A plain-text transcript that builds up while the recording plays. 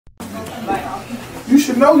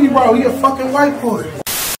should know he wrong. He a fucking white boy.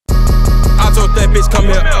 I told that bitch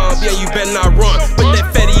come here, yeah, you better not run. Put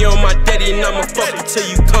that fatty on my daddy and I'ma fuck you till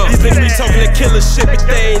you come. These niggas be talking that killer shit, but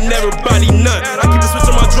they ain't never body none. I keep a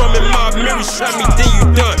switch on my drum and my mirror shot me, then you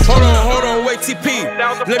done. Hold on, wait, TP,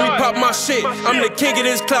 let me pop my shit. I'm the king of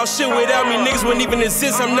this clout shit, without me niggas wouldn't even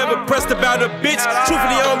exist. I'm never pressed about a bitch,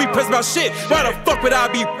 truthfully I don't be pressed about shit. Why the fuck would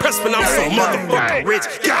I be pressed when I'm so motherfucking rich?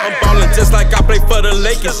 I'm ballin' just like I play for the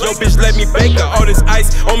Lakers. Yo bitch let me bake her, all this ice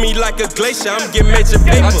on me like a glacier. I'm getting major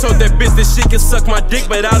paper. I told that bitch that she can suck my dick,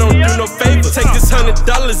 but I don't do no favor. Take this $100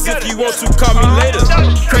 if you want to, call me later.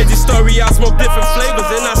 Crazy story, I smoke different flavors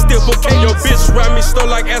and I still bouquet. Yo bitch ride me slow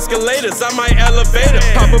like escalators, I might elevate her.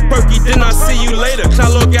 Pop a perky, then I see you later.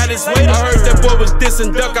 TeamCloutLord got his weight. I heard that boy was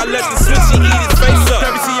dissing duck, I let the switchy eat his face up.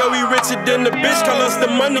 WCO, we richer than the bitch, call us the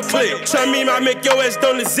money click. Try me, I make your ass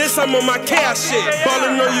don't exist, I'm on my chaos shit.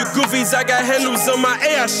 Ballin' on you goofies, I got handles on my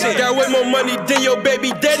air shit. Got way more money than your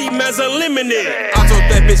baby daddy, man's unlimited. I told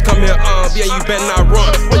that bitch come here, yeah, you better not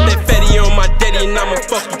run. Put that fatty on my daddy and I'ma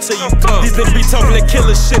fuck you till you come. These niggas be talking that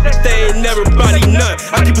killer shit, but they ain't never body none.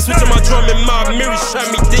 I keep a switch on my drum and my mirror shot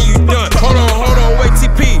me, then you done. Hold on, wait,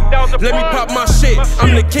 TP, let me pop my shit.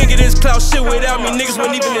 I'm the king of this clout shit, without me niggas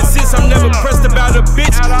wouldn't even exist. I'm never pressed about a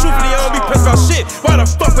bitch, truthfully I don't be pressed about shit. Why the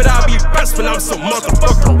fuck would I be pressed when I'm so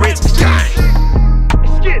motherfucking rich? Gang.